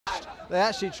finished. They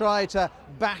actually tried to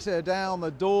batter down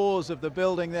the doors of the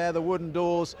building there, the wooden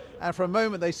doors, and for a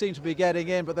moment they seemed to be getting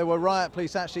in, but there were riot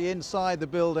police actually inside the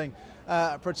building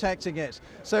protecting it.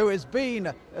 So it's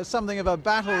been something of a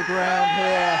battleground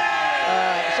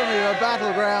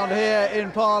here,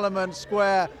 in Parliament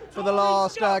Square for the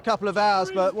last couple of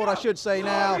hours. But what I should say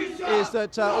now is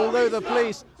that although the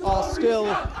police are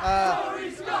still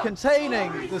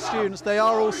containing the students, they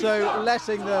are also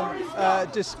letting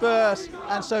them disperse,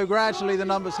 and so gradually the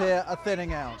numbers here are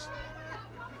thinning out.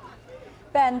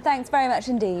 Ben, thanks very much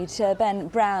indeed. Ben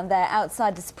Brown there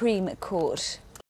outside the Supreme Court.